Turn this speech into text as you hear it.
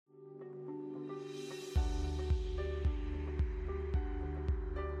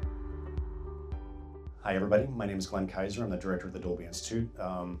Hi, everybody. My name is Glenn Kaiser. I'm the director of the Dolby Institute.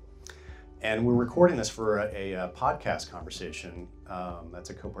 And we're recording this for a podcast conversation.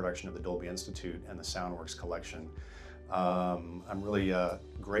 That's a co-production of the Dolby Institute and the Soundworks Collection. I'm really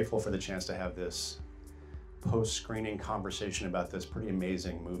grateful for the chance to have this post-screening conversation about this pretty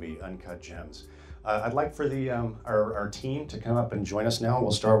amazing movie, Uncut Gems. I'd like for our team to come up and join us now. We'll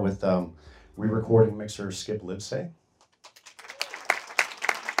start with re-recording mixer Skip Livesey.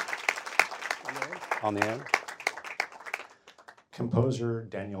 On the end. Composer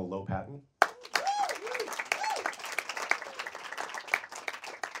Daniel Lopatin.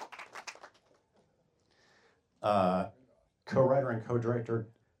 Co-writer and co-director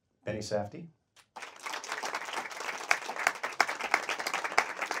Benny Safdie.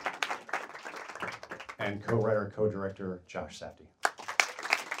 And co-writer, co-director Josh Safdie.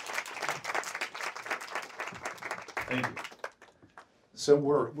 Thank you. So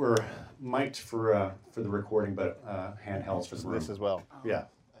we're mic'd for the recording, but handhelds for the room. This as well. Yeah.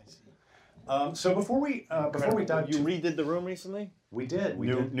 So before we dive, you redid the room recently? We did. We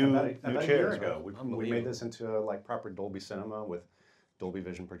did about a year ago. We made this into like proper Dolby Cinema with Dolby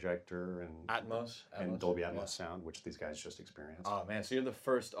Vision projector and Atmos. and Dolby Atmos sound, which these guys just experienced. Oh man, so you're the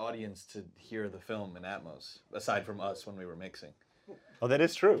first audience to hear the film in Atmos, aside from us when we were mixing. Oh, that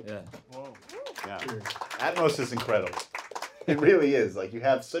is true. Yeah. Whoa. Yeah. Atmos is incredible. It really is. Like, you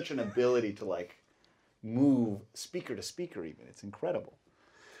have such an ability to like move speaker to speaker even. It's incredible.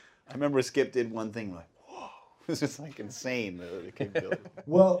 I remember Skip did one thing like, whoa. It was just like insane, the capability.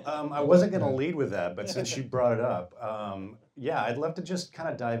 Well, I wasn't going to lead with that, but since you brought it up, yeah, I'd love to just kind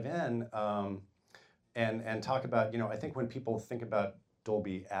of dive in and talk about, I think when people think about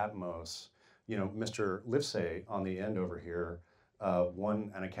Dolby Atmos, Mr. Livesey on the end over here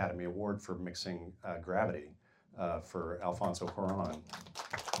won an Academy Award for mixing Gravity for Alfonso Cuarón.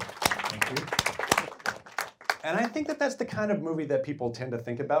 Thank you. And I think that that's the kind of movie that people tend to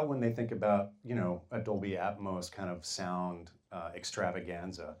think about when they think about, a Dolby Atmos kind of sound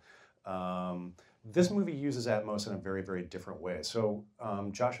extravaganza. This movie uses Atmos in a very, very different way. So,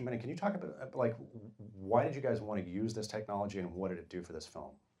 Josh and Benny, can you talk about, like, why did you guys want to use this technology and what did it do for this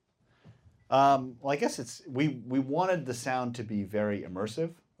film? Well, I guess we wanted the sound to be very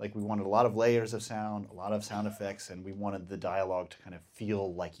immersive. Like, we wanted a lot of layers of sound, a lot of sound effects, and we wanted the dialogue to kind of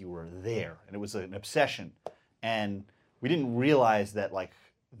feel like you were there. And it was an obsession. And we didn't realize that, like,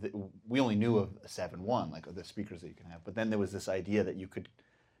 we only knew of a 7.1, like the speakers that you can have. But then there was this idea that you could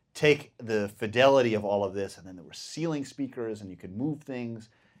take the fidelity of all of this, and then there were ceiling speakers, and you could move things.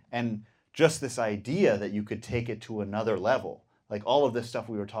 And just this idea that you could take it to another level. Like all of this stuff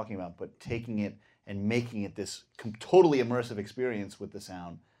we were talking about, but taking it and making it this totally immersive experience with the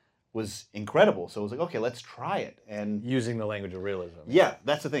sound was incredible. So it was like, okay, let's try it. And Using the language of realism. yeah,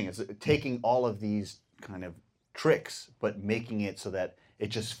 that's the thing. Is taking all of these kind of tricks, but making it so that it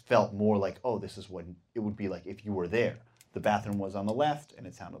just felt more like, oh, this is what it would be like if you were there. The bathroom was on the left, and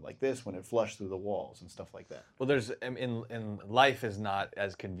it sounded like this when it flushed through the walls and stuff like that. Well, there's in life is not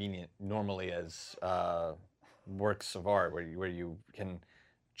as convenient normally as works of art, where you can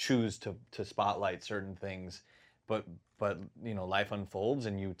choose to spotlight certain things, but life unfolds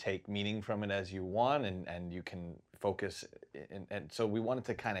and you take meaning from it as you want, and you can focus. And so we wanted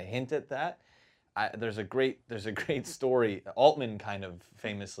to kind of hint at that. There's a great story. Altman kind of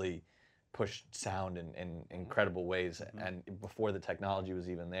famously pushed sound in incredible ways, and before the technology was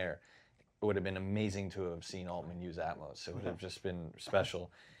even there, it would have been amazing to have seen Altman use Atmos. It would have just been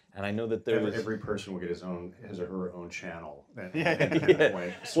special. And I know that every person will get his or her own channel.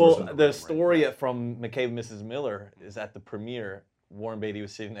 Well, the story from McCabe and Mrs. Miller is at the premiere. Warren Beatty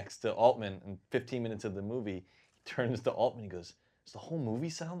was sitting next to Altman, and 15 minutes of the movie, he turns to Altman and he goes, "Does the whole movie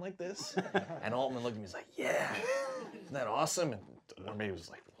sound like this?" And Altman looked at me and was like, "Yeah, isn't that awesome?" And Warren Beatty was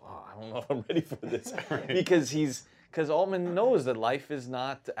like, "Oh, I don't know if I'm ready for this," because Altman knows that life is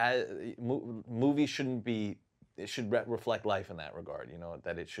not movies shouldn't be. It should reflect life in that regard,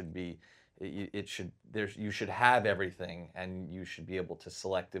 that it should be, you should have everything, and you should be able to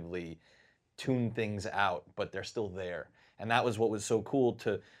selectively tune things out, but they're still there. And that was what was so cool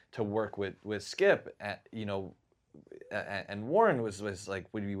to work with Skip, and Warren was like,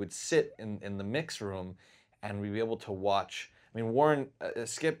 when we would sit in the mix room, and we'd be able to watch. I mean, Warren,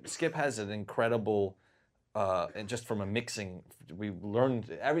 Skip has an incredible. And just from a mixing, we learned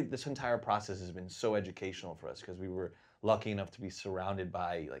this entire process has been so educational for us, because we were lucky enough to be surrounded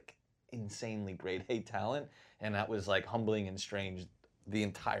by like insanely grade A talent, and that was like humbling and strange the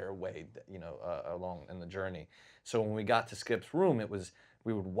entire way, along in the journey. So when we got to Skip's room,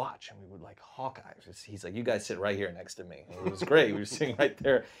 we would watch and we would like hawk eyes. He's like, "You guys sit right here next to me." And it was great. We were sitting right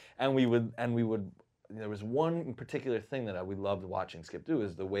there, and we would there was one particular thing that we loved watching Skip do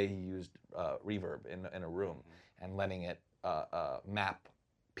is the way he used reverb in a room and letting it map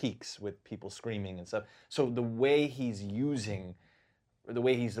peaks with people screaming and stuff. So the way he's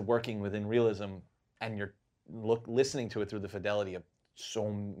working within realism, and you're listening to it through the fidelity of so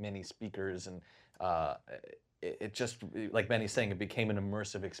many speakers, and it just, like Benny's saying, it became an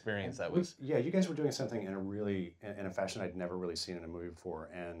immersive experience. That was yeah. You guys were doing something in a fashion I'd never really seen in a movie before,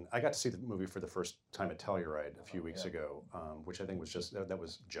 and I got to see the movie for the first time at Telluride a few weeks ago, which I think was just it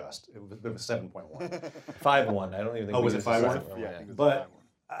was 7.1. 5.1. I don't even think. Oh, was it 5.1? Yeah. But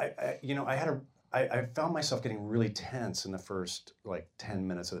I found myself getting really tense in the first like 10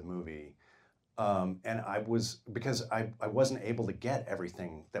 minutes of the movie. And because I wasn't able to get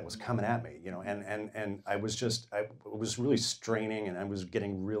everything that was coming at me, and I was really straining, and I was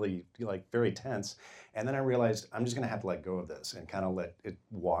getting really like very tense. And then I realized I'm just gonna have to let go of this and kind of let it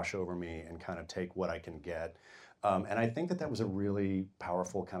wash over me and kind of take what I can get. And I think that was a really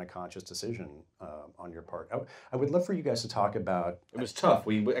powerful kind of conscious decision on your part. I would love for you guys to talk about. It was tough.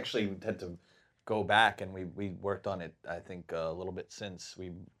 We actually had to go back, and we worked on it, I think, a little bit since.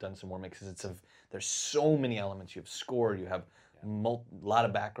 We've done some more mixes. There's so many elements. You have score, you have a lot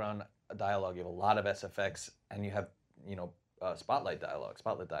of background dialogue, you have a lot of SFX, and you have spotlight dialogue.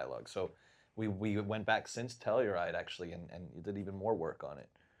 So we went back since Telluride, actually, and did even more work on it.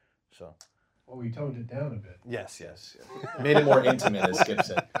 So. Well, we toned it down a bit. Yes. Made it more intimate, as Skip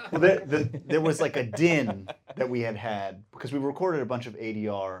said. Well, there was like a din that we had because we recorded a bunch of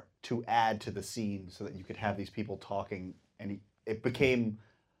ADR to add to the scene so that you could have these people talking, and it became,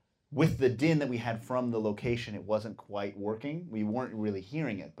 with the din that we had from the location, it wasn't quite working. We weren't really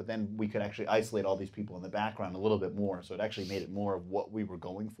hearing it, but then we could actually isolate all these people in the background a little bit more, so it actually made it more of what we were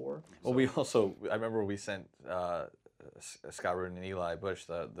going for. Well, I remember we sent Scott Rudin and Eli Bush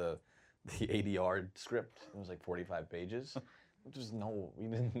the ADR script. It was like 45 pages. It was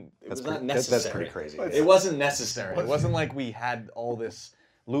not necessary. That's pretty crazy. It wasn't necessary. It wasn't like we had all this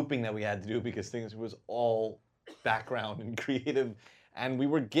looping that we had to do because it was all background and creative. And we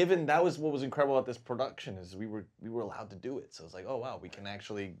were given, that was what was incredible about this production, is we were allowed to do it. So it's like, oh wow, we can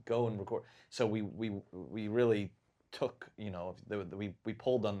actually go and record. So we really took, we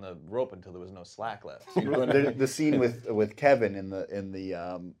pulled on the rope until there was no slack left. The scene with Kevin in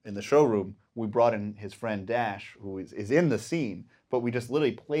the showroom, we brought in his friend Dash, who is in the scene, but we just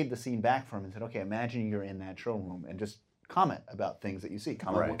literally played the scene back for him and said, okay, imagine you're in that showroom and just comment about things that you see,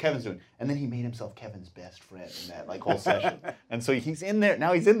 comment what Kevin's doing. And then he made himself Kevin's best friend in that whole session. And so he's in there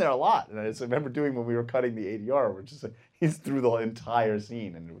a lot. And I just remember doing when we were cutting the ADR, which is he's through the entire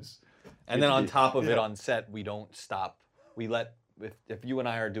scene, and it was. And then on top of it, on set, we don't stop. We let, if you and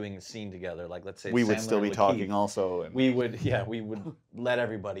I are doing a scene together, like let's say we would Sandler still be and talking Lakeith, also. And we would let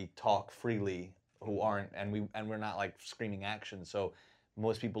everybody talk freely who aren't, and we're not like screaming action. So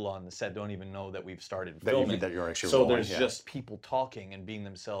most people on the set don't even know that we've started filming. That you're actually so rolling, there's just people talking and being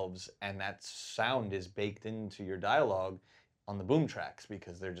themselves, and that sound is baked into your dialogue on the boom tracks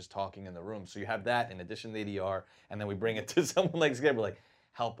because they're just talking in the room. So you have that in addition to the ADR, and then we bring it to someone like Skip, we're like,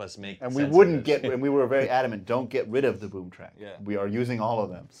 help us make and sense we wouldn't of this. and we were very adamant, don't get rid of the boom track. Yeah. We are using all of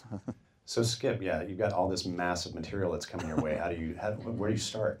them. So Skip, you've got all this massive material that's coming your way. Where do you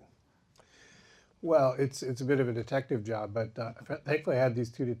start? Well, it's a bit of a detective job, but thankfully I had these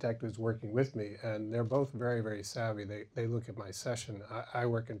two detectives working with me, and they're both very, very savvy. They look at my session. I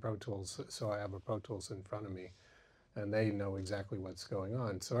work in Pro Tools, so I have a Pro Tools in front of me, and they know exactly what's going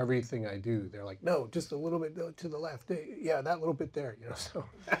on. So everything I do, they're like, no, just a little bit to the left. Yeah, that little bit there.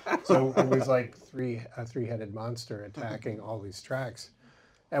 So it was like a three-headed monster attacking all these tracks,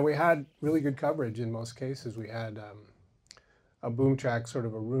 and we had really good coverage in most cases. We had a boom track, sort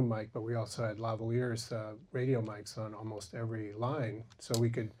of a room mic, but we also had lavaliers radio mics on almost every line, so we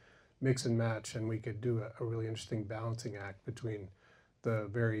could mix and match, and we could do a really interesting balancing act between the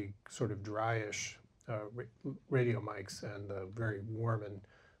very sort of dryish radio mics and the very warm and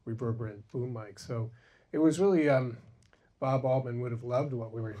reverberant boom mics. So it was really, Bob Altman would have loved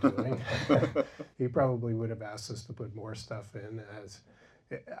what we were doing. He probably would have asked us to put more stuff in. As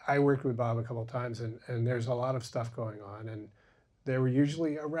I worked with Bob a couple of times, and there's a lot of stuff going on, and there were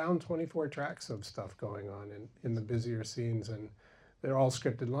usually around 24 tracks of stuff going on in the busier scenes, and they're all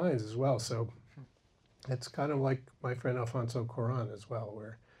scripted lines as well. So it's kind of like my friend Alfonso Cuarón as well,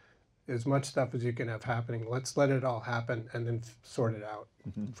 where as much stuff as you can have happening, let's let it all happen and then sort it out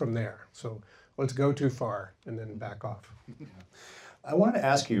from there. So let's go too far and then back off. I wanted to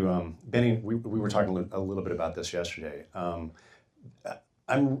ask you, Benny, we were talking a little bit about this yesterday.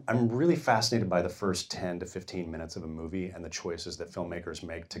 I'm really fascinated by the first 10 to 15 minutes of a movie and the choices that filmmakers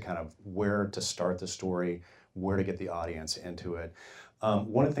make to kind of where to start the story, where to get the audience into it.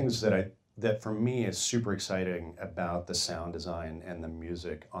 One of the things that for me is super exciting about the sound design and the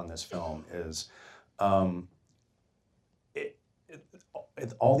music on this film is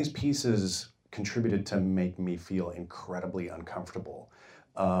all these pieces contributed to make me feel incredibly uncomfortable.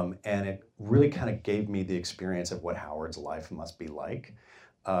 And it really kind of gave me the experience of what Howard's life must be like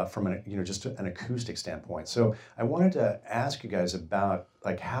from just an acoustic standpoint. So I wanted to ask you guys about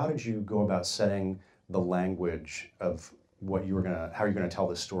like how did you go about setting the language of how you're gonna tell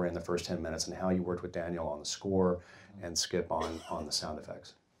this story in the first 10 minutes, and how you worked with Daniel on the score and Skip on the sound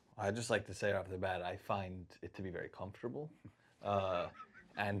effects. I'd just like to say off the bat, I find it to be very comfortable,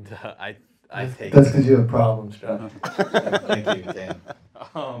 and I take. That's because you have problems, John. Thank you, Dan.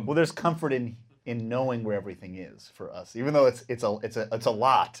 Well, there's comfort in knowing where everything is for us, even though it's a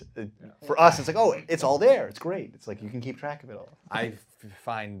lot. For us, it's like, oh, it's all there. It's great. It's like you can keep track of it all. I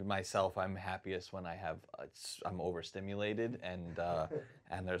find myself I'm happiest when I'm overstimulated and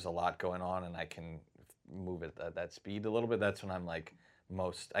there's a lot going on and I can move it at that speed a little bit. That's when I'm like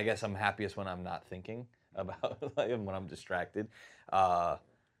I guess I'm happiest when I'm not thinking about when I'm distracted.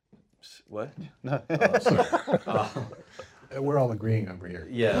 What? No. We're all agreeing over here.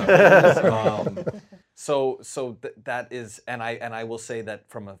 Yeah. That is, and I will say that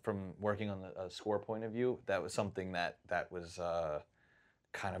from working on the score point of view, that was something that was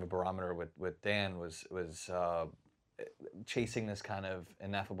kind of a barometer with Dan was chasing this kind of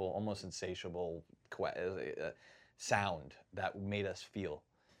ineffable, almost insatiable sound that made us feel.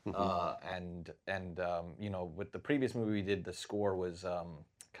 And with the previous movie we did, the score was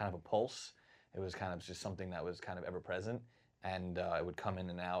kind of a pulse. It was kind of just something that was kind of ever present, and it would come in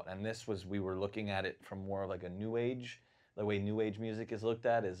and out. And we were looking at it from more of like a new age, the way new age music is looked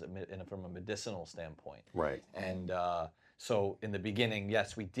at is from a medicinal standpoint. Right. And so in the beginning,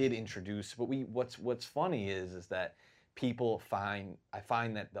 yes, we did introduce, but what's funny is that I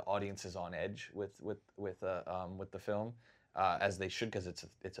find that the audience is on edge with the film, as they should, because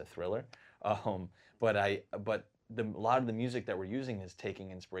it's a thriller. But a lot of the music that we're using is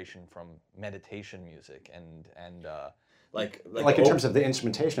taking inspiration from meditation music and like in terms of the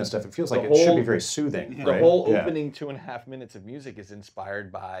instrumentation and stuff, it feels like it should be very soothing. The right? whole opening 2.5 minutes of music is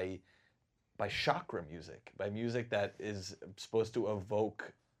inspired by chakra music, by music that is supposed to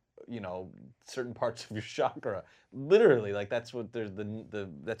evoke, certain parts of your chakra. Literally, like that's what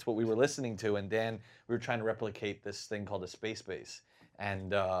that's what we were listening to. And Dan, we were trying to replicate this thing called a space bass.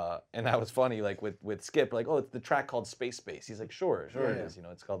 And that was funny, like with Skip, like, oh, it's the track called Space Bass. He's like, sure it is.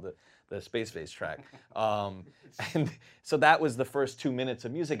 It's called the Space Bass track. And so that was the first 2 minutes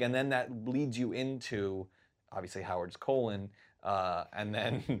of music, and then that leads you into, obviously, Howard's colon, and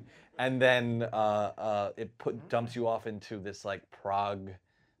then it dumps you off into this like prog,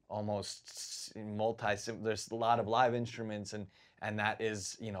 almost there's a lot of live instruments and that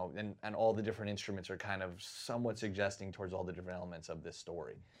is, and all the different instruments are kind of somewhat suggesting towards all the different elements of this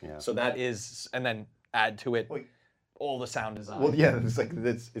story. Yeah. So that is, and then add to it all the sound design. Well, yeah,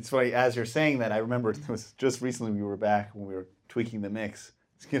 it's funny. As you're saying that, I remember it was just recently we were back when we were tweaking the mix.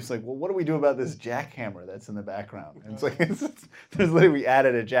 Skip's like, well, what do we do about this jackhammer that's in the background? And it's like, there's literally, we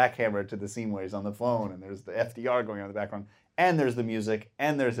added a jackhammer to the scene where he's on the phone, and there's the FDR going on in the background, and there's the music,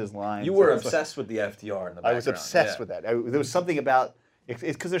 and there's his lines. You were obsessed with the FDR in the background. I was obsessed with that. There was something about, it's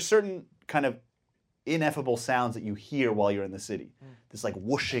because there's certain kind of ineffable sounds that you hear while you're in the city. This like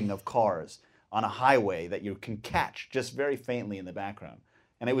whooshing of cars on a highway that you can catch just very faintly in the background.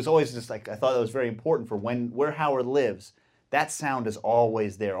 And it was always just like, I thought that was very important for where Howard lives. That sound is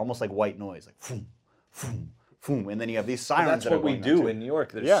always there, almost like white noise, like boom, boom, boom. And then you have these sirens. That's what we do in New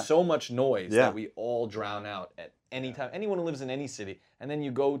York. There's so much noise that we all drown out at any time. Anyone who lives in any city, and then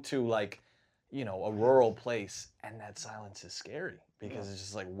you go to like, a rural place, and that silence is scary because it's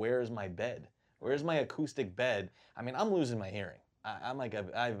just like, where's my bed? Where's my acoustic bed? I mean, I'm losing my hearing. I'm like,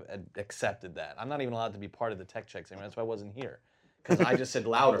 I've accepted that. I'm not even allowed to be part of the tech checks anymore. That's why I wasn't here. Because I just said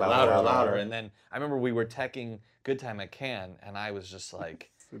louder, louder. And then I remember we were teching Good Time at Cannes, and I was just like,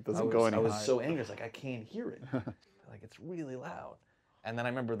 it doesn't go any I was higher. so angry. It's like, I can't hear it. Like, it's really loud. And then I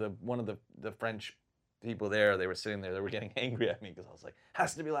remember one of the French people there, they were sitting there, they were getting angry at me because I was like,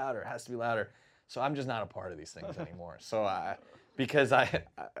 has to be louder, has to be louder. So I'm just not a part of these things anymore. So because I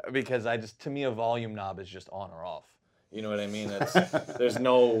just, to me, a volume knob is just on or off. You know what I mean? There's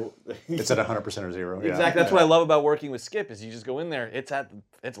no. It's at 100% or 0. Exactly. Yeah. That's what I love about working with Skip is you just go in there.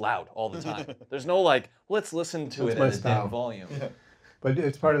 It's loud all the time. There's no like, let's listen to it at a damn volume. Yeah. But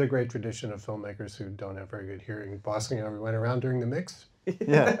it's part of the great tradition of filmmakers who don't have very good hearing, bossing everyone around during the mix.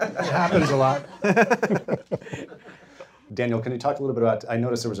 Yeah. It happens a lot. Daniel, can you talk a little bit about? I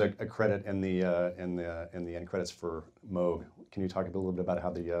noticed there was a credit in the end credits for Moog. Can you talk a little bit about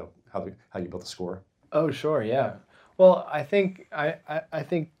how you built the score? Oh, sure, yeah. Well, I think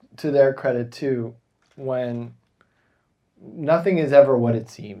to their credit too, when nothing is ever what it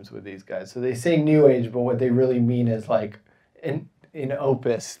seems with these guys. So they say new age, but what they really mean is like an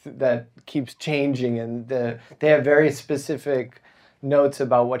opus that keeps changing, and they have very specific notes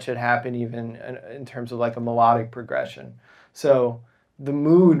about what should happen, even in terms of like a melodic progression. So the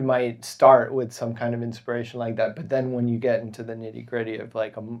mood might start with some kind of inspiration like that, but then when you get into the nitty gritty of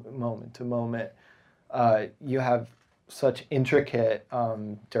like a moment to moment, you have such intricate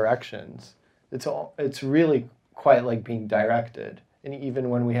directions. It's really quite like being directed. And even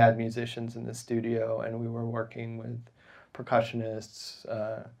when we had musicians in the studio and we were working with percussionists,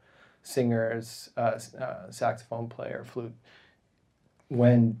 singers, saxophone player, flute,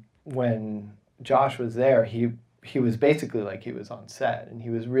 when Josh was there, he was basically like he was on set, and he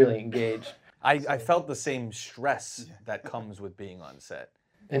was really engaged. I felt the same stress that comes with being on set.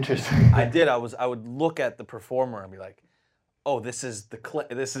 Interesting. I did. I would look at the performer and be like, "Oh, this is the clay.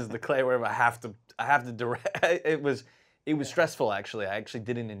 This is the clay. Where I have to direct." It was stressful actually. I actually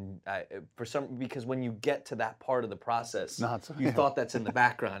didn't because when you get to that part of the process, you thought that's in the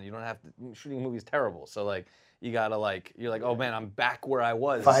background. You don't have to. Shooting a movie is terrible. So like you gotta you're like, "Oh man, I'm back where I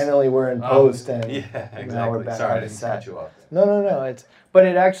was." Finally, we're in post, and now we're back on the set. No. But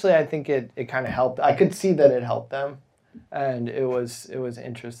it actually, I think it kind of helped. I could see that it helped them, and it was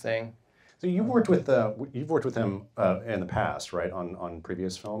interesting. So you've worked with him in the past, right? On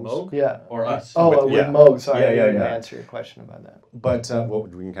previous films. Moog? Yeah. Or us? Oh, with Moog. Sorry, I didn't answer your question about that. But well,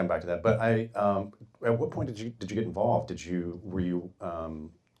 we can come back to that. But at what point did you get involved? Were you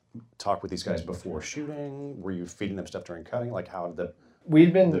talk with these guys before shooting? Were you feeding them stuff during cutting? Like how did the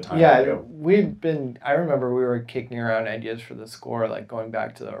time go? I remember we were kicking around ideas for the score, like going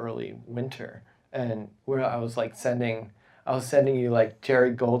back to the early winter, and I was sending you like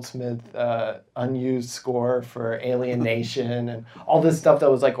Jerry Goldsmith unused score for Alien Nation and all this stuff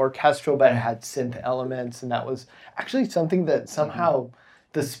that was like orchestral but it had synth elements, and that was actually something that somehow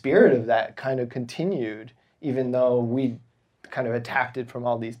the spirit of that kind of continued, even though we kind of attacked it from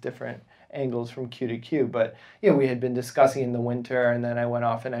all these different angles from cue to cue. But we had been discussing in the winter, and then I went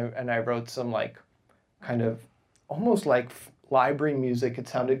off and I wrote some like kind of almost like library music. It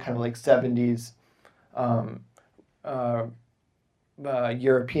sounded kind of like 70s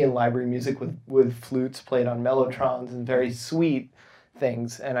European library music with flutes played on mellotrons and very sweet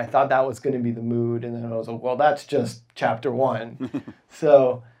things. And I thought that was going to be the mood. And then I was like, well, that's just chapter 1.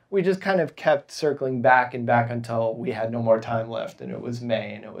 So we just kind of kept circling back and back until we had no more time left, and it was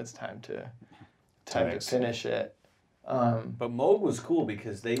May, and it was time to finish it. But Moog was cool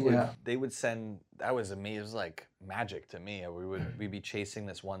because they would send, that was amazing. It was like magic to me. We'd be chasing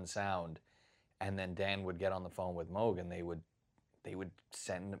this one sound, and then Dan would get on the phone with Moog, and they would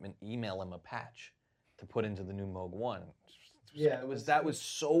send him and email him a patch to put into the new Moog 1. That was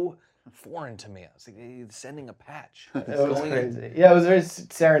so foreign to me. I was like, hey, sending a patch. It was crazy. Yeah, it was very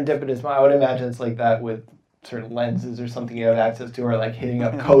serendipitous. I would imagine it's like that with certain lenses or something you have access to, or like hitting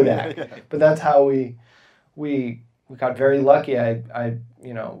up Kodak. But that's how we got very lucky. I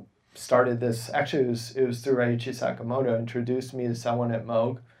started this. Actually, it was through Reiichi Sakamoto introduced me to someone at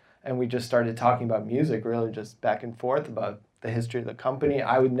Moog, and we just started talking about music, really just back and forth about the history of the company.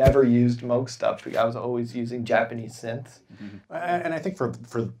 I would never used Moog stuff because I was always using Japanese synths. Mm-hmm. And I think for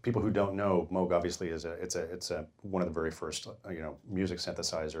people who don't know, Moog obviously is it's one of the very first music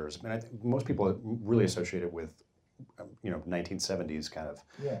synthesizers. And I think most people really associate it with 1970s kind of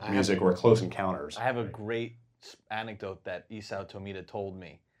music or Close Encounters. I have a great anecdote that Isao Tomita told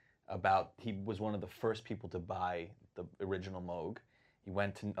me about. He was one of the first people to buy the original Moog. He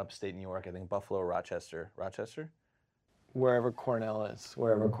went to upstate New York, I think Buffalo or Rochester. Wherever Cornell is.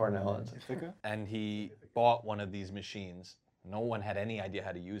 And he bought one of these machines. No one had any idea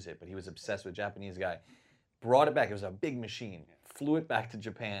how to use it, but he was obsessed with a Japanese guy. Brought it back. It was a big machine. Flew it back to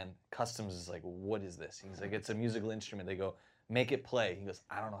Japan. Customs is like, what is this? He's like, it's a musical instrument. They go, make it play. He goes,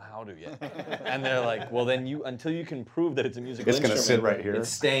 I don't know how to yet. And they're like, well, then until you can prove that it's a musical instrument, it's going to sit right here. It's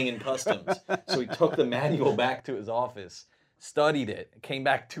staying in customs. So he took the manual back to his office, studied it, came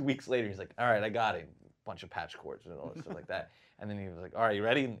back 2 weeks later. He's like, all right, I got it. Bunch of patch chords and all this stuff like that. And then he was like, all right, you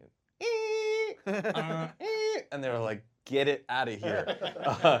ready? And they were like, get it out of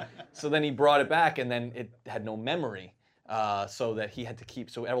here. So then he brought it back, and then it had no memory. So that he had to keep,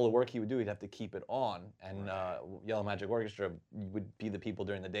 so all the work he would do, he'd have to keep it on. And Yellow Magic Orchestra would be the people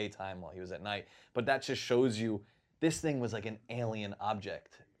during the daytime while he was at night. But that just shows you this thing was like an alien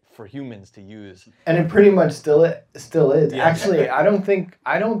object for humans to use. And it pretty much still is. Yeah. Actually, I don't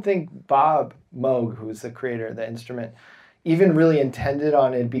think Bob Moog, who's the creator of the instrument, even really intended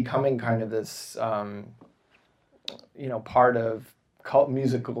on it becoming kind of this, part of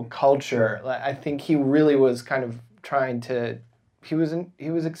musical culture. I think he really was kind of trying to. He was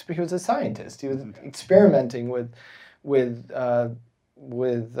a scientist. He was experimenting with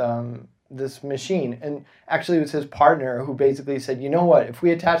this machine, and actually it was his partner who basically said, you know what, if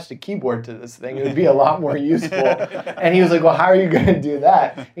we attached a keyboard to this thing, it would be a lot more useful. And he was like, well, how are you going to do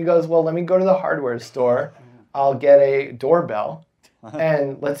that? He goes, well, let me go to the hardware store, I'll get a doorbell,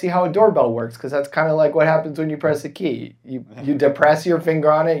 and let's see how a doorbell works, because that's kind of like what happens when you press a key. You depress your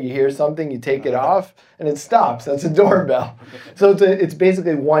finger on it, you hear something, you take it off, and it stops. That's a doorbell. So it's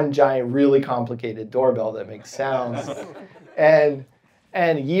basically one giant, really complicated doorbell that makes sounds.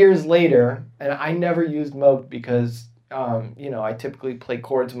 And years later, and I never used Moog because, I typically play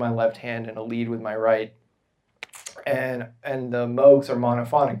chords with my left hand and a lead with my right. And the Moogs are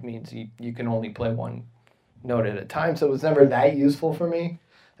monophonic, means you can only play one note at a time. So it was never that useful for me.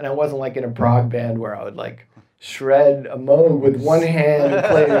 And I wasn't like in a prog band where I would like shred a Moog with one hand and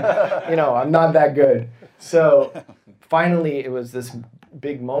play, I'm not that good. So finally it was this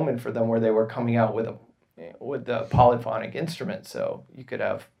big moment for them where they were coming out with the polyphonic instrument, so you could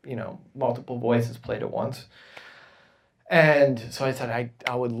have multiple voices played at once. And so I said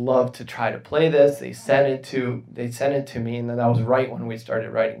I would love to try to play this. They sent it to me, and then that was right when we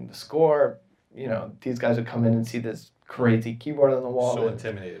started writing the score. These guys would come in and see this crazy keyboard on the wall. So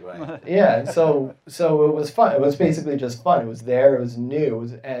intimidated by it. Yeah, and so it was fun. It was basically just fun. It was there. It was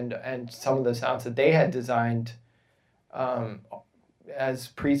new, and some of the sounds that they had designed as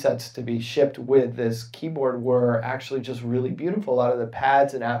presets to be shipped with this keyboard were actually just really beautiful. A lot of the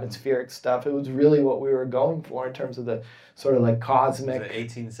pads and atmospheric stuff, it was really what we were going for in terms of the sort of like cosmic. Was it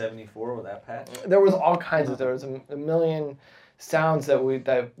 1874 with that patch? There was all kinds of, there was a million sounds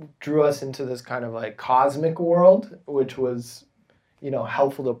that drew us into this kind of like cosmic world, which was,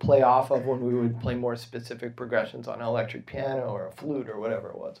 helpful to play off of when we would play more specific progressions on an electric piano or a flute or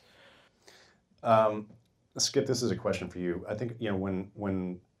whatever it was. Skip, this is a question for you. I think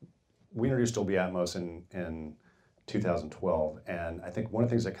when we introduced Dolby Atmos in 2012, and I think one of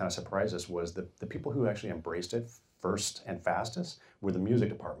the things that kind of surprised us was the people who actually embraced it first and fastest were the music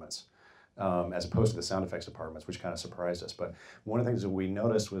departments, as opposed to the sound effects departments, which kind of surprised us. But one of the things that we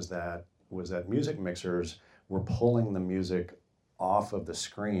noticed was that music mixers were pulling the music off of the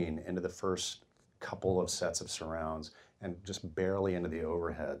screen into the first couple of sets of surrounds and just barely into the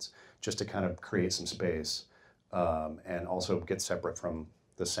overheads, just to kind of create some space, and also get separate from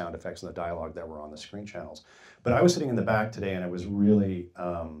the sound effects and the dialogue that were on the screen channels. But I was sitting in the back today, and I was really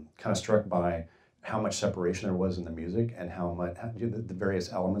kind of struck by how much separation there was in the music and how much the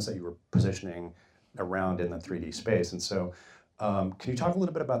various elements that you were positioning around in the 3D space. And so, can you talk a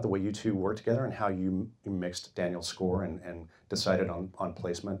little bit about the way you two worked together and how you mixed Daniel's score and decided on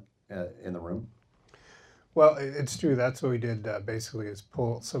placement in the room? Well, it's true. That's what we did basically, is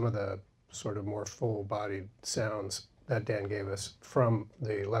pull some of the sort of more full-bodied sounds that Dan gave us from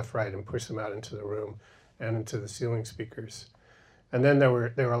the left-right and push them out into the room and into the ceiling speakers. And then there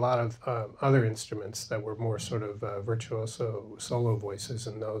were a lot of other instruments that were more sort of virtuoso solo voices,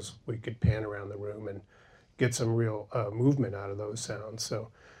 and those we could pan around the room and get some real movement out of those sounds. So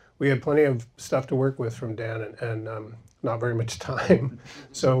we had plenty of stuff to work with from Dan, and not very much time.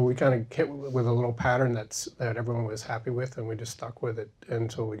 So we kind of hit with a little pattern that everyone was happy with, and we just stuck with it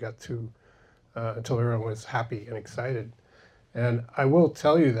until we got to, until everyone was happy and excited. And I will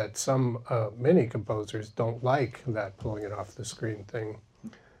tell you that many composers don't like that pulling it off the screen thing.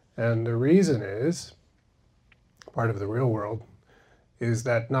 And the reason is, part of the real world, is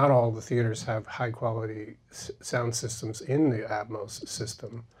that not all the theaters have high quality sound systems in the Atmos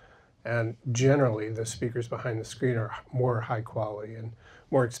system. And generally, the speakers behind the screen are more high quality and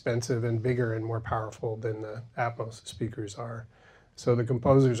more expensive and bigger and more powerful than the Atmos speakers are. So the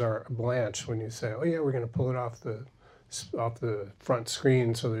composers are blanched when you say, oh yeah, we're going to pull it off the front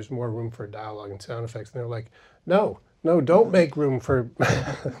screen so there's more room for dialogue and sound effects. And they're like, no, don't make room for,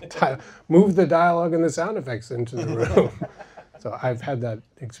 move the dialogue and the sound effects into the room. So I've had that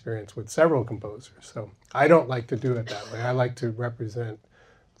experience with several composers. So I don't like to do it that way. I like to represent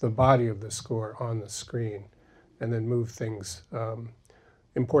the body of the score on the screen and then move things,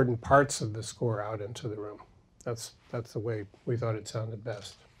 important parts of the score out into the room. That's the way we thought it sounded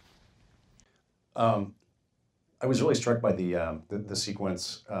best. I was really struck by the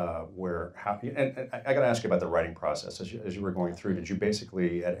sequence where, and I got to ask you about the writing process. As you were going through, did you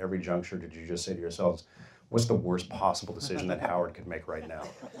basically, at every juncture, did you just say to yourselves, What's the worst possible decision that Howard could make right now?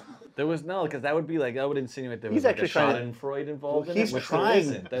 There was no, because that would be like, that would insinuate there was He's like a actually trying to- Schadenfreude involved in He's it, which there trying.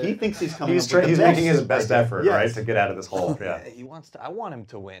 isn't. He thinks he's coming. He's up with the he's best making his best idea. effort, Yes. right, to get out of this hole. Yeah. He wants to. I want him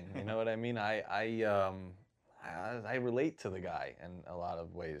to win. You know what I mean? I relate to the guy in a lot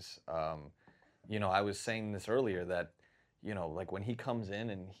of ways. You know, I was saying this earlier that, you know, like when he comes in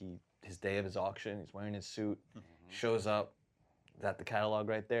and his day of his auction, he's wearing his suit, shows up, is that the catalog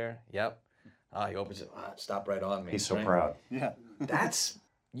right there? Yep. He opens it. Stop right on me. He's so right? proud. Yeah. That's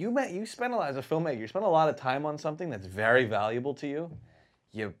you spend a lot as a filmmaker. You spend a lot of time on something that's very valuable to you.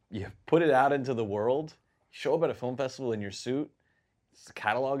 You put it out into the world. Show up at a film festival in your suit. The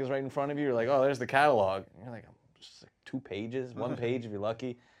catalog is right in front of you. You're like, oh, there's the catalog. And you're like, just like 2 pages, 1 page if you're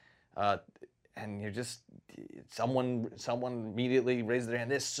lucky, and you're just someone immediately raises their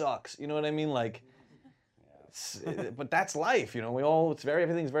hand. This sucks. You know what I mean? Like. But that's life, you know.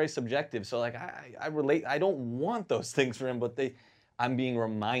 Everything's very subjective. So like I relate. I don't want those things for him, but I'm being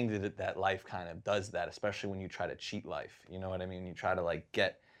reminded that life kind of does that, especially when you try to cheat life. You know what I mean? You try to like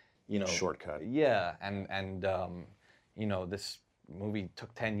get, you know, Shortcut. Yeah, and you know, this movie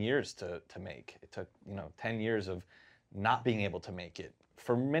took 10 years to make. It took 10 years of not being able to make it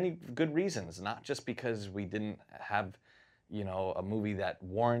for many good reasons, not just because we didn't have, you know, a movie that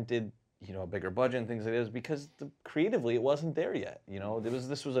warranted, you know, a bigger budget and things like this, because creatively it wasn't there yet. You know,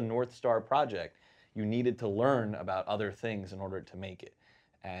 this was a North Star project. You needed to learn about other things in order to make it,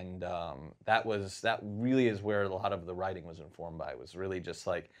 and that really is where a lot of the writing was informed by. It was really just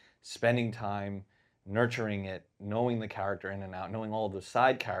like spending time nurturing it, knowing the character in and out, knowing all of the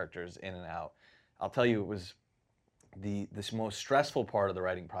side characters in and out. I'll tell you, it was this most stressful part of the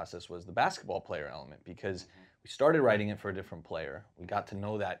writing process was the basketball player element, because we started writing it for a different player. We got to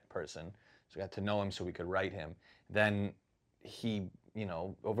know that person, so we got to know him so we could write him. Then he, you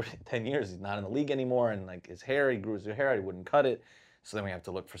know, over 10 years, he's not in the league anymore, and like he grew his hair out, he wouldn't cut it. So then we have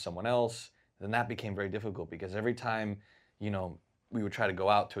to look for someone else. Then that became very difficult, because every time, you know, we would try to go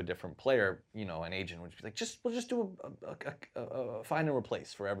out to a different player, you know, an agent would be like, we'll just do a find and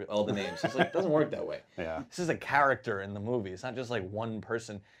replace for all the names. It's like, it doesn't work that way. Yeah. This is a character in the movie. It's not just like one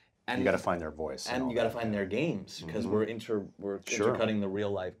person. And You got to find their voice. and you got to find their games, because we're intercutting the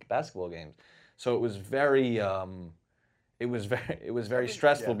real life basketball games. So it was very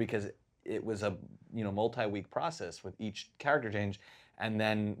stressful, because it was a multi-week process with each character change, and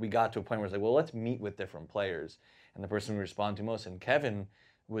then we got to a point where it's like, well, let's meet with different players, and the person we respond to most. And Kevin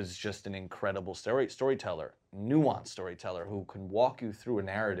was just an incredible storyteller, nuanced storyteller who can walk you through a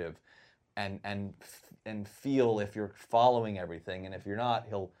narrative, and feel if you're following everything, and if you're not,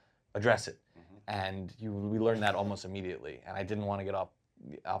 he'll address it. And we learned that almost immediately. And I didn't want to get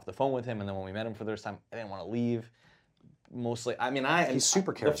off the phone with him. And then when we met him for the first time, I didn't want to leave. Mostly, I mean, He's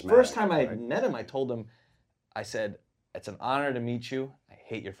super charismatic. The first time I right? met him, I told him, I said, it's an honor to meet you. I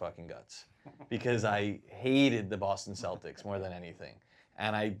hate your fucking guts, because I hated the Boston Celtics more than anything.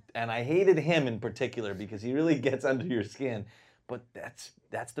 And I hated him in particular, because he really gets under your skin. But that's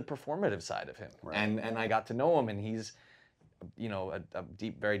the performative side of him. Right. And I got to know him, and he's, you know, a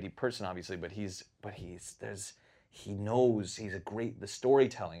very deep person, obviously, but he knows the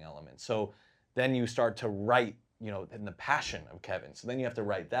storytelling element. So then you start to write, you know, in the passion of Kevin. So then you have to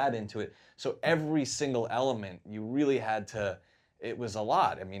write that into it. So every single element, you really had to. It was a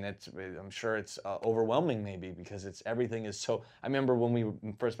lot. I mean, I'm sure it's overwhelming maybe, because everything is so. I remember when we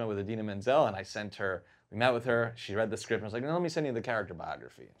first met with Idina Menzel, and I sent her. We met with her. She read the script, and I was like, "No, let me send you the character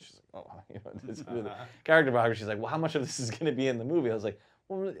biography." And she's like, "Oh, you know, this is the character biography." She's like, "Well, how much of this is going to be in the movie?" I was like,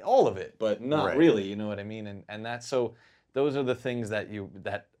 "Well, all of it, but not Right. really." You know what I mean? And that's so. Those are the things that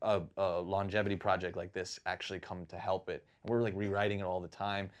a longevity project like this actually come to help it. And we're like rewriting it all the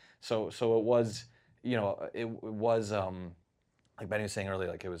time. So it was, you know, it was like Benny was saying earlier,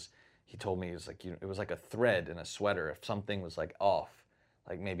 like he told me, it was like, you know, it was like a thread in a sweater. If something was like off,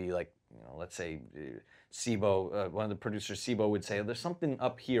 like maybe like, you know, let's say Sibo, one of the producers, Sibo would say, there's something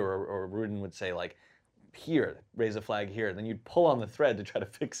up here, or Rudin would say like, here, raise a flag here. Then you'd pull on the thread to try to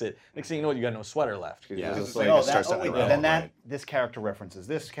fix it. Next thing you know, you got no sweater left. Yeah. It's It's like, like- Oh, starts to unravel, then right. this character references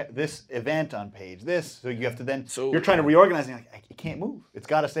this event on page this, so you have to then So- you're trying to reorganize, and you're like, it can't move. It's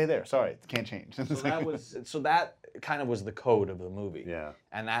got to stay there. Sorry, it can't change. so that kind of was the code of the movie. Yeah.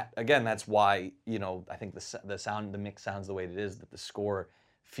 And that, again, that's why, you know, I think the mix sounds the way it is, that the score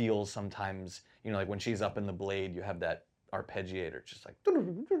feels sometimes, you know, like when she's up in the blade, you have that arpeggiator, just like,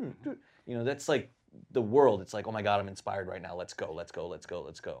 you know, that's like the world. It's like, oh my God, I'm inspired right now. Let's go, let's go, let's go,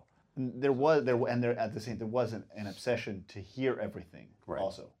 let's go. there wasn't an obsession to hear everything. Right.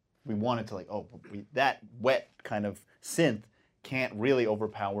 Also, we wanted to that wet kind of synth can't really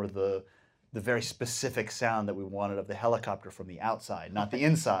overpower the the very specific sound that we wanted of the helicopter from the outside, not the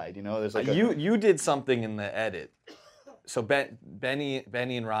inside. You know, there's like you did something in the edit. So Benny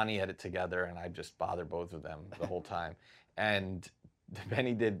and Ronnie edit together, and I just bother both of them the whole time. And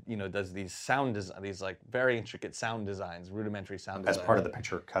Benny does these these like very intricate sound designs, rudimentary sound designs. As part of the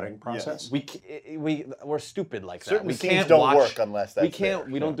picture cutting process? We're stupid like that. certain We scenes can't don't work unless that's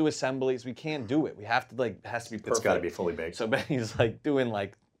we don't do assemblies. We can't do it. We have to it has to be perfect. It's got to be fully baked. So Benny's like doing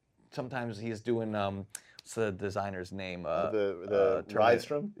sometimes he's doing what's the designer's name? the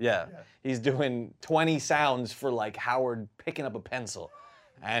Rydstrom. Yeah. He's doing 20 sounds for like Howard picking up a pencil,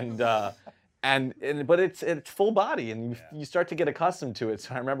 and but it's full body, and you start to get accustomed to it.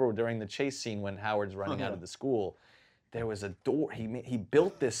 So I remember during the chase scene when Howard's running out of the school, there was a door. He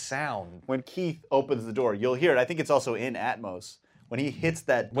built this sound. When Keith opens the door, you'll hear it. I think it's also in Atmos. When he hits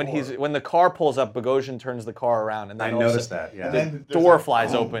that door. When the car pulls up, Bogosian turns the car around, and then I noticed that, yeah. the door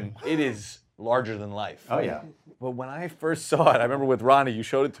flies open. It is larger than life. Oh, yeah. But when I first saw it, I remember with Ronnie, you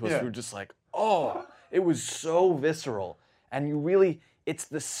showed it to us. Yeah. We were just like, oh, it was so visceral, and you really. It's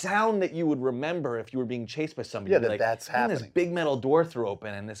the sound that you would remember if you were being chased by somebody. Yeah, You'd be that's "Man, this happening." big metal door threw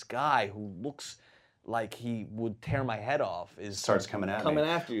open, and this guy who looks like he would tear my head off is Starts coming at me.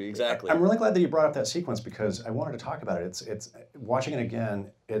 after you. Exactly. I'm really glad that you brought up that sequence because I wanted to talk about it. It's watching it again.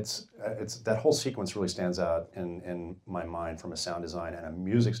 It's that whole sequence really stands out in my mind from a sound design and a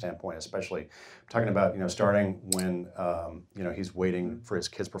music standpoint, especially. I'm talking about starting when he's waiting for his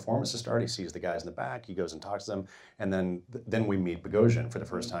kid's performance to start. He sees the guys in the back. He goes and talks to them, and then we meet Bogosian for the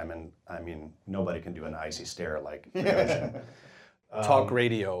first time. And I mean, nobody can do an icy stare like Bogosian. Talk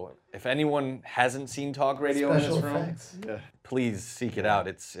Radio. If anyone hasn't seen Talk Radio in Special this room, effects. please seek it out.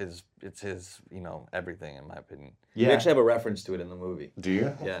 It's his everything in my opinion. We actually have a reference to it in the movie. Do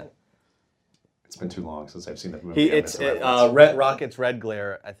you? Yeah. It's been too long since I've seen that movie. Red Rocket's Red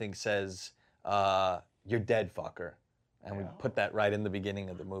Glare, I think, says, "You're dead, fucker," and we put that right in the beginning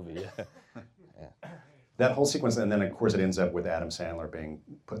of the movie. That whole sequence, and then of course it ends up with Adam Sandler being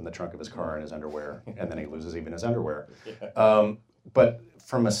put in the trunk of his car in his underwear, and then he loses even his underwear. But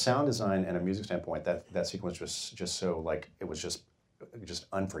from a sound design and a music standpoint, that sequence was just so it was just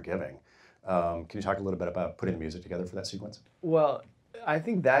unforgiving. Can you talk a little bit about putting the music together for that sequence? Well, I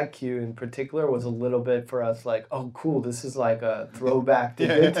think that cue in particular was a little bit for us like, oh, cool, this is like a throwback to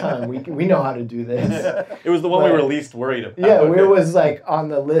good time. We know how to do this. It was the one we were least worried about. Yeah, it was like on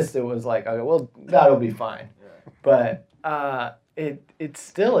the list. It was like, okay, well, that'll be fine. But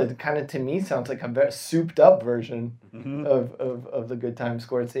it kind of to me sounds like a very souped up version of the Good Time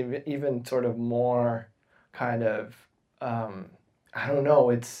score. It's even sort of more kind of I don't know.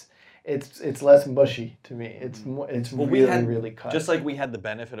 It's less mushy to me. It's really cut. Just like we had the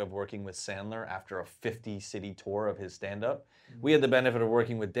benefit of working with Sandler after a 50-city tour of his stand-up, we had the benefit of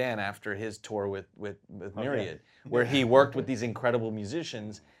working with Dan after his tour with Myriad, where he worked with these incredible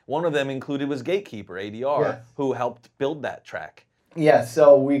musicians. One of them included was Gatekeeper, ADR, who helped build that track. Yeah,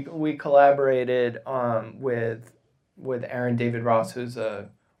 so we collaborated with Aaron David Ross, who's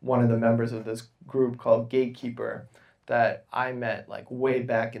one of the members of this group called Gatekeeper, that I met like way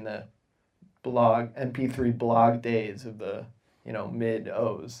back in the MP3 blog days of the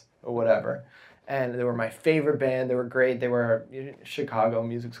mid-O's or whatever. And they were my favorite band. They were great. They were Chicago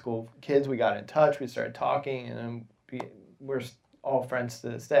music school kids. We got in touch. We started talking, and we're all friends to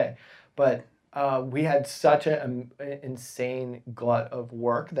this day. But we had such an insane glut of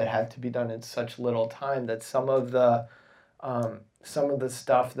work that had to be done in such little time that some of the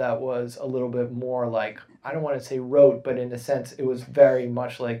stuff that was a little bit more like, I don't want to say rote, but in a sense it was very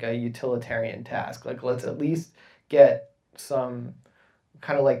much like a utilitarian task. Like, let's at least get some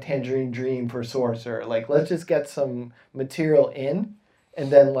kind of like Tangerine Dream for Sorcerer. Like, let's just get some material in,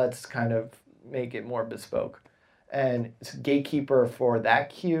 and then let's kind of make it more bespoke. And Gatekeeper for that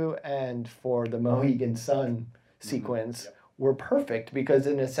cue and for the Mohegan Sun sequence were perfect because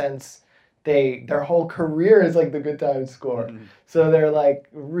in a sense their whole career is like the Good Time score. So they're like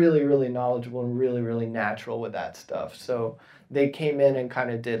really, really knowledgeable and really, really natural with that stuff. So they came in and kind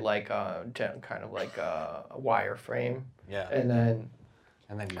of did like a wireframe. Yeah. And then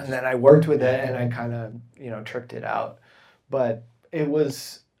I worked with it and I kind of tricked it out. But it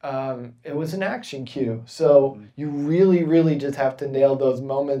was an action cue. So you really, really just have to nail those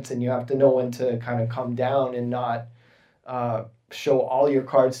moments, and you have to know when to kind of come down and not show all your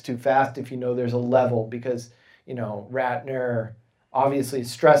cards too fast if you know there's a level, because Ratner obviously is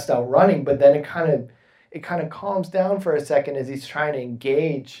stressed out running, but then it kind of calms down for a second as he's trying to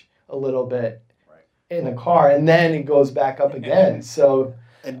engage a little bit in the car, and then it goes back up again. So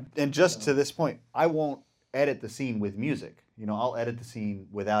and just to this point, I won't edit the scene with music. You know, I'll edit the scene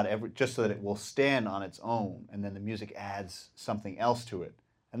without just so that it will stand on its own, and then the music adds something else to it.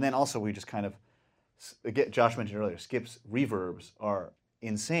 And then also we just kind of, again, Josh mentioned earlier, Skip's reverbs are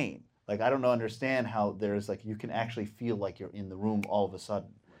insane. Like, I don't understand how there's like, you can actually feel like you're in the room all of a sudden.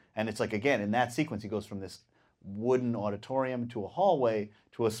 And it's like, again, in that sequence, he goes from this wooden auditorium to a hallway,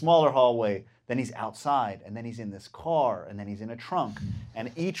 to a smaller hallway, then he's outside, and then he's in this car, and then he's in a trunk.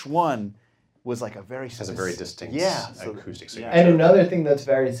 And each one was like a very has a very distinct acoustic signature. And another thing that's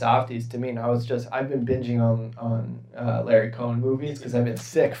very Softies to me, and I've been binging on Larry Cohen movies because I've been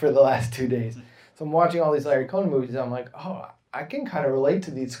sick for the last 2 days. So I'm watching all these Larry Cohen movies, and I'm like, oh, I can kind of relate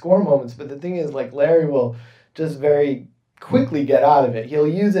to these score moments. But the thing is, like, Larry will just very quickly get out of it. He'll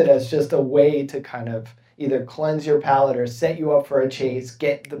use it as just a way to kind of either cleanse your palate or set you up for a chase,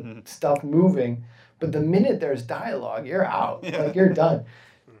 get the stuff moving. But the minute there's dialogue, you're out. Like, you're done.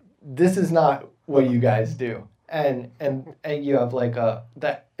 This is not what you guys do. And you have like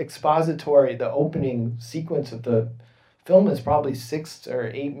that expository, the opening sequence of the film is probably 6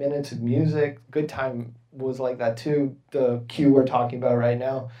 or 8 minutes of music. Good Time was like that too. The cue we're talking about right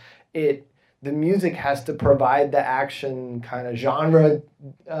now. The music has to provide the action kind of genre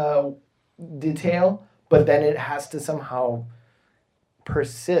detail, but then it has to somehow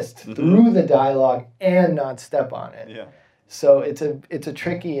persist through the dialogue and not step on it. Yeah. So it's a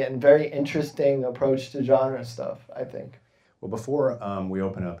tricky and very interesting approach to genre stuff, I think. Well, before we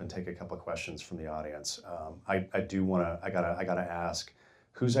open up and take a couple of questions from the audience, I gotta ask,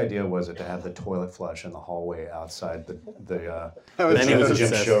 whose idea was it to have the toilet flush in the hallway outside the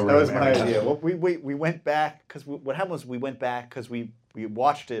gym showroom? That was my idea. Well, we went back because what happened was we went back because we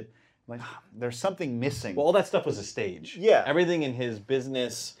watched it. Like, there's something missing. Well, all that stuff was a stage. Yeah. Everything in his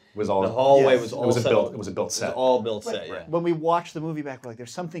business. Was all, the hallway yes, was all set. It was a built set. It was all built set, yeah. When we watched the movie back, we're like,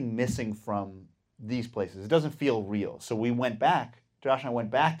 there's something missing from these places. It doesn't feel real. So we went back, Josh and I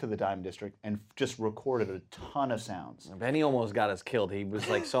went back to the Diamond District and just recorded a ton of sounds. Benny almost got us killed. He was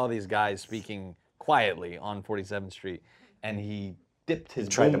like, saw these guys speaking quietly on 47th Street, and he dipped his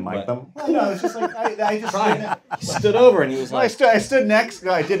tried to boom mic them? Well, no, it's just like, I just He stood over and he was like... I stood next,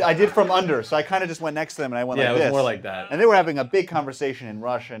 no, I did from under, so I kind of just went next to them and I went like this. Yeah, it was more like that. And they were having a big conversation in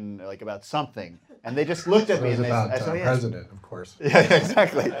Russian, like about something, and they just looked at me and about I said, yeah. president, of course. Yeah,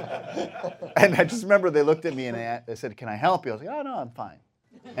 exactly. And I just remember they looked at me and they said, "Can I help you?" I was like, "Oh, no, I'm fine."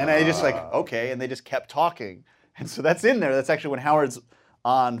 And I just like, okay, and they just kept talking. And so that's in there. That's actually when Howard's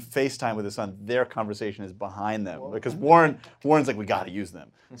on FaceTime with his son, their conversation is behind them. Because Warren's like, we got to use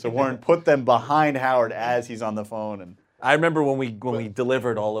them. So Warren put them behind Howard as he's on the phone. And I remember when we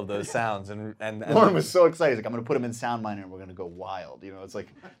delivered all of those sounds and Warren was so excited. He's like, I'm going to put them in SoundMiner and we're going to go wild. You know, it's like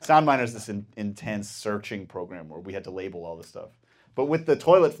SoundMiner is this intense searching program where we had to label all this stuff. But with the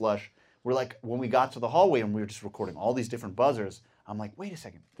toilet flush, we're like, when we got to the hallway and we were just recording all these different buzzers, I'm like, wait a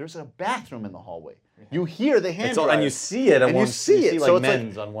second, there's a bathroom in the hallway. You hear the hand dryer. And you see it. And you see it. Like so it's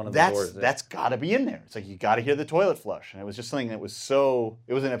men's like, on one of the doors. That's got to be in there. It's like, you got to hear the toilet flush. And it was just something that was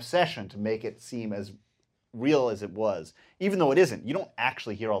it was an obsession to make it seem as real as it was. Even though it isn't. You don't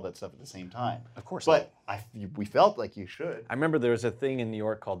actually hear all that stuff at the same time. Of course not. But we felt like you should. I remember there was a thing in New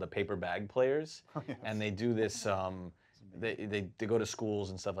York called the Paper Bag Players. And they do this... They go to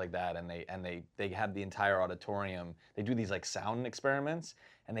schools and stuff like that, and they have the entire auditorium. They do these like sound experiments,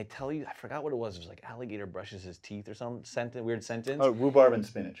 and they tell you, I forgot what it was. It was like alligator brushes his teeth or some weird sentence. Oh, rhubarb and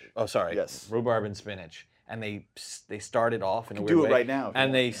spinach. Oh, sorry. Yes. Rhubarb and spinach. And they start it off in a weird do way. it right now.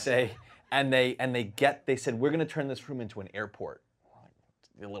 And they say, they said, we're gonna turn this room into an airport.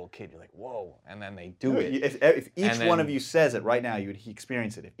 The little kid, you're like, whoa, and then they do it. If each one of you says it right now, you would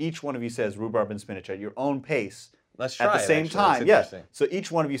experience it. If each one of you says rhubarb and spinach at your own pace, let's try at the same time, yeah. So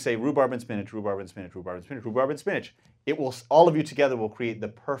each one of you say rhubarb and spinach, rhubarb and spinach, rhubarb and spinach, rhubarb and spinach. It will, all of you together will create the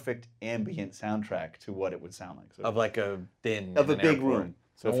perfect ambient soundtrack to what it would sound like. So, of like a din of in a big airport. room.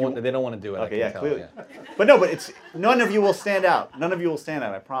 So they don't want to do it. Okay, I can tell, clearly. Yeah. But no, but none of you will stand out. None of you will stand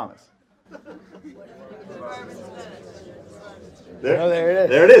out. I promise. There it is.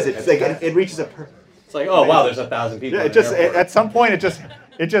 There it is. It's like it reaches a. It's like, oh wow, there's 1,000 people. Yeah, in an airport. at some point it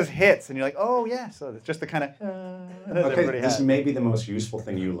just hits, and you're like, oh yeah. So it's just the kind of. Okay, this may be the most useful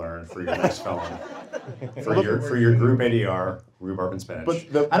thing you learn for your next film. For your group ADR, rhubarb and spinach.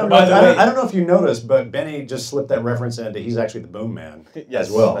 I don't know if you noticed, but Benny just slipped that reference into he's actually the boom man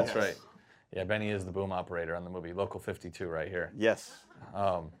as well. That's right. Yeah, Benny is the boom operator on the movie, Local 52 right here. Yes.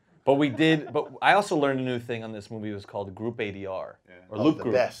 But I also learned a new thing on this movie. It was called Group ADR or Loop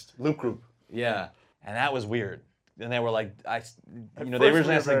Group. Best Loop Group. Yeah, and that was weird. And they were like, they first originally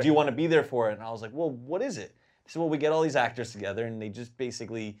we asked like, were- do you want to be there for it? And I was like, well, what is it? said, well, we get all these actors together and they just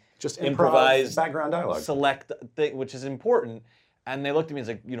basically Just improvise background dialogue. select thing, which is important. And they looked at me and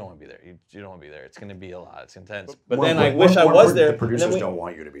was like, you don't want to be there. You don't want to be there. It's going to be a lot. It's intense. But then I wish I was there. The producers don't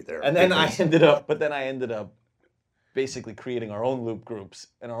want you to be there. And then I ended up basically creating our own loop groups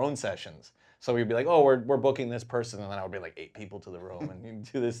and our own sessions. So we'd be like, oh, we're booking this person, and then I would be like 8 people to the room and you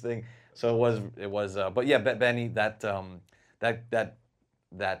do this thing. So it was. But yeah, Benny, that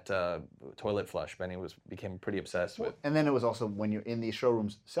toilet flush, Benny became pretty obsessed with. And then it was also when you're in these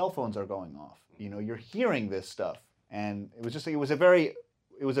showrooms, cell phones are going off. You know, you're hearing this stuff, and it was a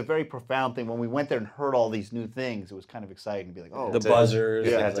very profound thing. When we went there and heard all these new things, it was kind of exciting to be like, oh, The buzzers.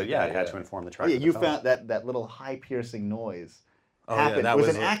 Yeah, things like it that, had to inform the track. yeah, of the you film. found that little high piercing noise Oh, yeah, happened. that It was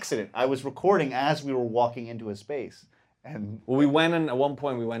was an a- accident. I was recording as we were walking into a space, and Well, we went in at one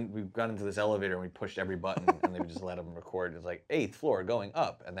point. We got into this elevator and we pushed every button, and they would just let them record. It was like 8th floor going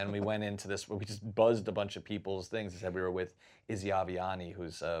up, and then we went into this. We just buzzed a bunch of people's things. They said we were with Izzy Aviani,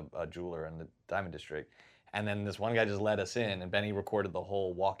 who's a jeweler in the Diamond District, and then this one guy just let us in, and Benny recorded the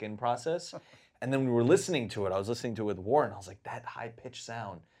whole walk-in process. And then we were listening to it. I was listening to it with Warren. I was like, that high-pitched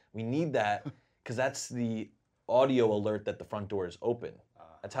sound, we need that because that's the audio alert that the front door is open.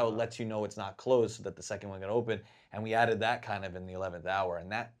 That's how it lets you know it's not closed so that the second one can open. And we added that kind of in the 11th hour,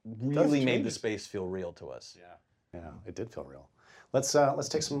 and that really made the space feel real to us. Yeah, it did feel real. Let's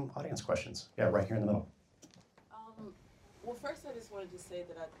take some audience questions. Yeah, right here in the middle. Well, first I just wanted to say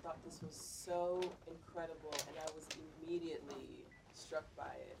that I thought this was so incredible, and I was immediately struck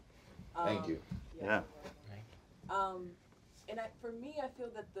by it. Thank you. Yeah. And for me, I feel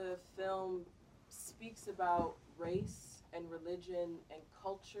that the film speaks about race and religion and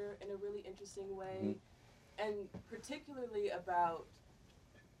culture in a really interesting way, and particularly about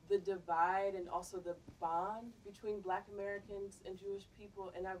the divide and also the bond between Black Americans and Jewish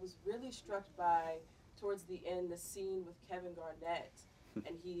people. And I was really struck by, towards the end, the scene with Kevin Garnett,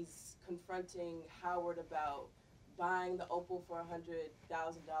 and he's confronting Howard about buying the opal for $100,000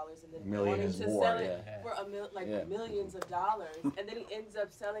 and then Million wanting is to more, sell it yeah. for millions of dollars, and then he ends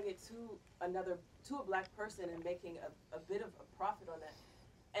up selling it to a Black person and making a bit of a profit on that.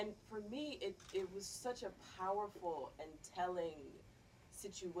 And for me, it was such a powerful and telling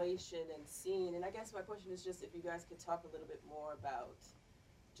situation and scene. And I guess my question is just if you guys could talk a little bit more about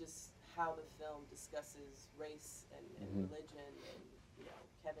just how the film discusses race and religion and, you know,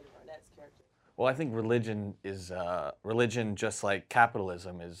 Kevin Garnett's character. Well, I think religion is religion, just like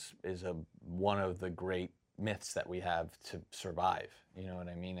capitalism, is one of the great myths that we have to survive. You know what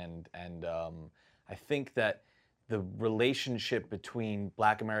I mean? And I think that the relationship between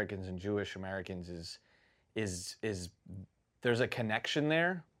Black Americans and Jewish Americans is there's a connection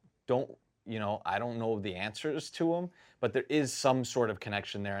there. I don't know the answers to them, but there is some sort of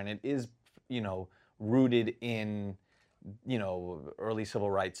connection there, and it is, rooted in, early civil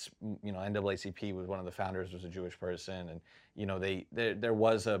rights. NAACP was one of the founders, was a Jewish person, and there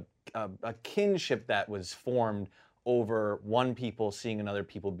was a kinship that was formed over one people seeing another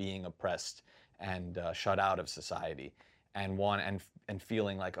people being oppressed and shut out of society, and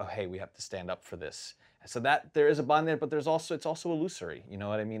feeling like, oh hey, we have to stand up for this. So that there is a bond there, but it's also illusory. You know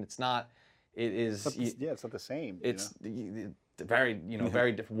what I mean? It's not. It is. It's not the same. It's very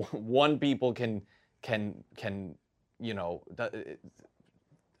very different. One people can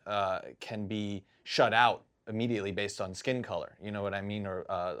be shut out immediately based on skin color. You know what I mean, or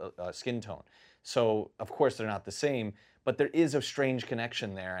skin tone. So of course they're not the same, but there is a strange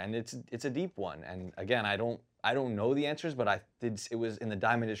connection there, and it's a deep one. And again, I don't know the answers, but it was in the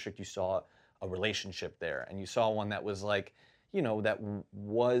Diamond District. You saw a relationship there, and you saw one that was like, that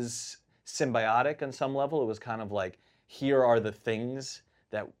was symbiotic on some level. It was kind of like, here are the things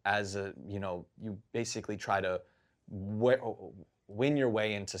that you basically try to win your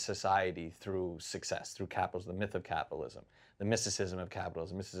way into society through success, through capitalism, the myth of capitalism, the mysticism of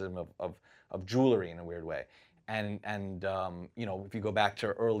capitalism, mysticism of jewelry in a weird way. And if you go back to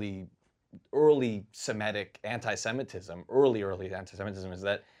early Semitic anti-Semitism, early anti-Semitism, is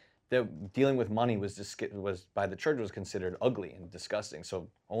that dealing with money was by the church was considered ugly and disgusting. So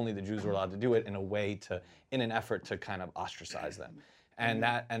only the Jews were allowed to do it in an effort to kind of ostracize them.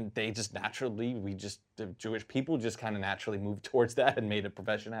 And they just naturally, the Jewish people just kind of naturally moved towards that and made a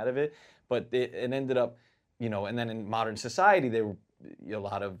profession out of it. But it ended up, and then in modern society, there were a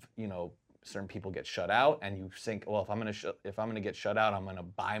lot of, certain people get shut out, and you think, well, if I'm gonna get shut out, I'm gonna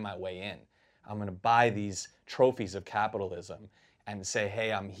buy my way in. I'm gonna buy these trophies of capitalism and say,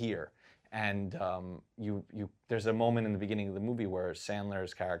 hey, I'm here. And there's a moment in the beginning of the movie where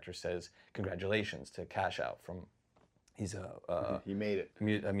Sandler's character says, congratulations to Cash Out from, he's he made it.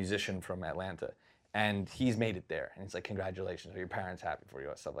 A musician from Atlanta. and he's made it there, and it's like, congratulations, are your parents happy for you,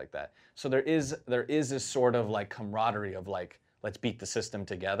 or stuff like that. So there is this sort of like camaraderie of like, let's beat the system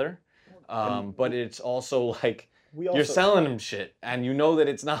together, but it's also like you're selling them shit, and you know that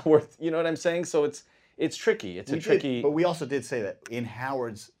it's not worth. You know what I'm saying? So it's tricky. It's a tricky. But we also did say that in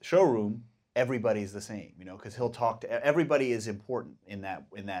Howard's showroom, everybody's the same, you know, because he'll talk to everybody is important in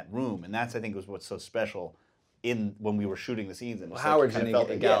that room, and that's I think was what's so special when we were shooting the scenes. And Howard's an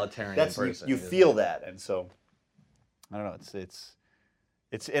egalitarian person. You feel that, and so I don't know.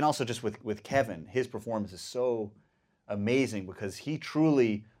 It's and also just with Kevin, his performance is so amazing because he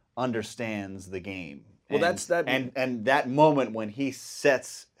truly understands the game. Well, that's that, and that moment when he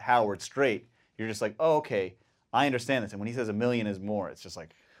sets Howard straight, you're just like, oh, okay, I understand this. And when he says $1 million is more, it's just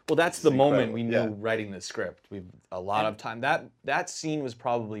like, well, that's the moment we knew writing the script. We've a lot of time. That scene was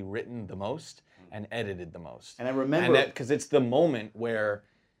probably written the most and edited the most. And I remember because it's the moment where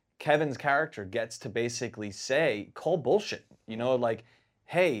Kevin's character gets to basically call bullshit. You know, like,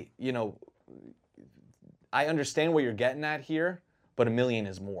 hey, you know, I understand what you're getting at here, but $1 million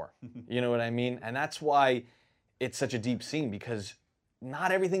is more. You know what I mean? And that's why it's such a deep scene, because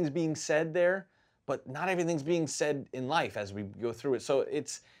not everything's being said there, but not everything's being said in life as we go through it. So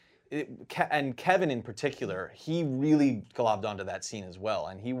and Kevin in particular, he really globbed onto that scene as well,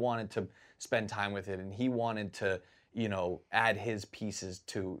 and he wanted to spend time with it, and he wanted to, you know, add his pieces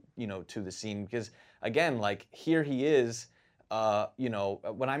to, you know, to the scene, because again, like, here he is, you know,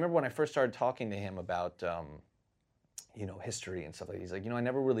 when I first started talking to him about, you know, history and stuff like that, he's like, you know, I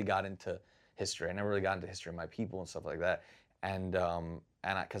never really got into history. I never really got into history of my people and stuff like that. And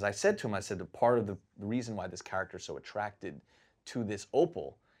because I said to him, I said, part of the reason why this character is so attracted to this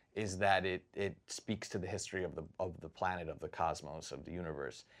opal is that it speaks to the history of the planet, of the cosmos, of the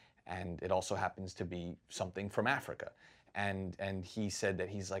universe, and it also happens to be something from Africa. And he said that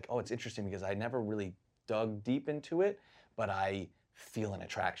he's like, oh, it's interesting because I never really dug deep into it, but I feel an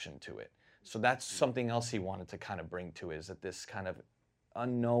attraction to it. So that's something else he wanted to kind of bring to, is that this kind of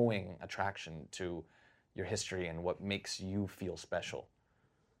unknowing attraction to your history and what makes you feel special.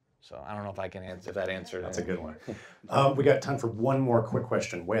 So I don't know if I can answer if that answered. That's a good one. We got time for one more quick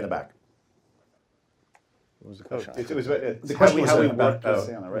question, way in the back. What was the question? It was about, The question was how we about, worked with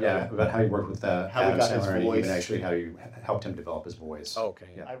Sandler, right? yeah, about how you worked with How we Adam got his Sandler, and voice. even actually how you helped him develop his voice. Oh, okay,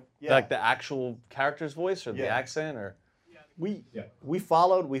 yeah. Yeah. Like the actual character's voice or the Yeah. accent, or? We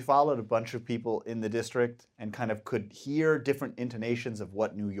followed a bunch of people in the district and kind of could hear different intonations of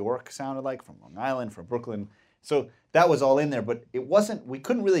what New York sounded like from Long Island, from Brooklyn. So that was all in there, but it wasn't. We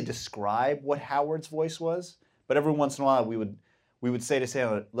couldn't really describe what Howard's voice was. But every once in a while, we would say to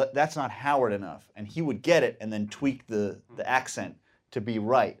Sandler, "That's not Howard enough," and he would get it and then tweak the accent to be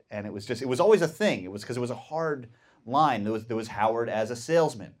right. And it was always a thing. It was because it was a hard line. There was Howard as a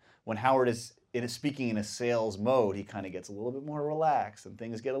salesman. When Howard is speaking in a sales mode, he kind of gets a little bit more relaxed and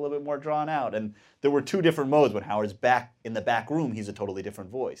things get a little bit more drawn out. And there were two different modes. When Howard's back in the back room, he's a totally different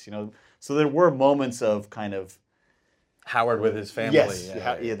voice, you know. So there were moments of kind of Howard with his family.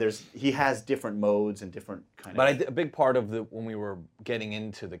 yes, he has different modes and different kind But of. a big part of when we were getting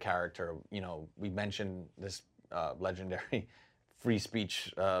into the character, you know, we mentioned this legendary free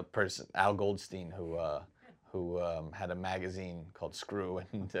speech person, Al Goldstein, who had a magazine called Screw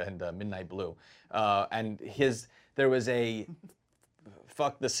and Midnight Blue, and there was a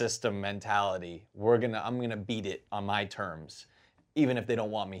fuck the system mentality. I'm gonna beat it on my terms, even if they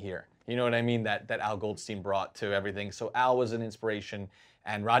don't want me here. You know what I mean? That Al Goldstein brought to everything. So Al was an inspiration,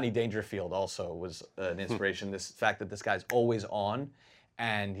 and Rodney Dangerfield also was an inspiration. This fact that this guy's always on,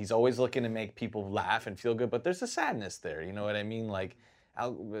 and he's always looking to make people laugh and feel good, but there's a sadness there. You know what I mean? Like,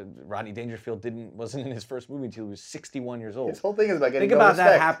 Rodney Dangerfield wasn't in his first movie until he was 61 years old. His whole thing is about getting Think about respect.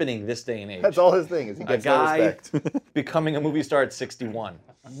 that happening this day and age. That's all his thing is he gets no guy respect. becoming a movie star at 61.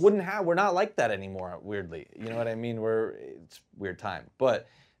 We're not like that anymore, weirdly. You know what I mean? It's a weird time. But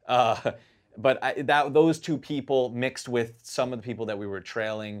those two people mixed with some of the people that we were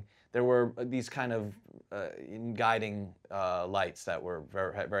trailing, there were these kind of guiding lights that were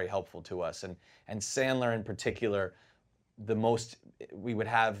very, very helpful to us. And Sandler in particular, we would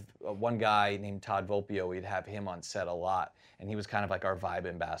have one guy named Todd Volpio. We'd have him on set a lot, and he was kind of like our vibe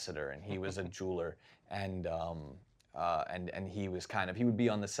ambassador. And he was a jeweler, and he would be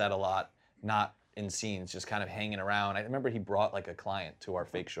on the set a lot, not in scenes, just kind of hanging around. I remember he brought like a client to our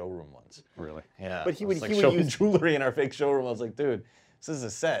fake showroom once. Really? Yeah. But he would show use jewelry in our fake showroom. I was like, dude, this is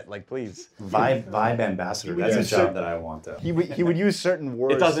a set. Like, please. Vibe ambassador. That's a job that I want, though. he would use certain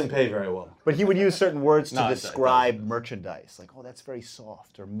words. It doesn't pay very well. But he would use certain words No, to it describe merchandise, like, oh, that's very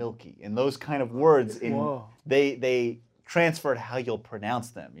soft or milky, and those kind of words. They transferred how you'll pronounce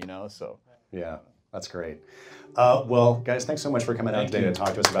them, you know. So Yeah. That's great. Well, guys, thanks so much for coming out today to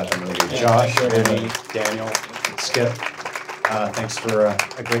talk to us about the movie. Josh, Andy, Daniel, Skip, thanks for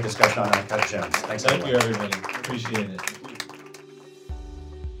a great discussion on Uncut Gems. Thanks, Thank you, everybody. Appreciate it.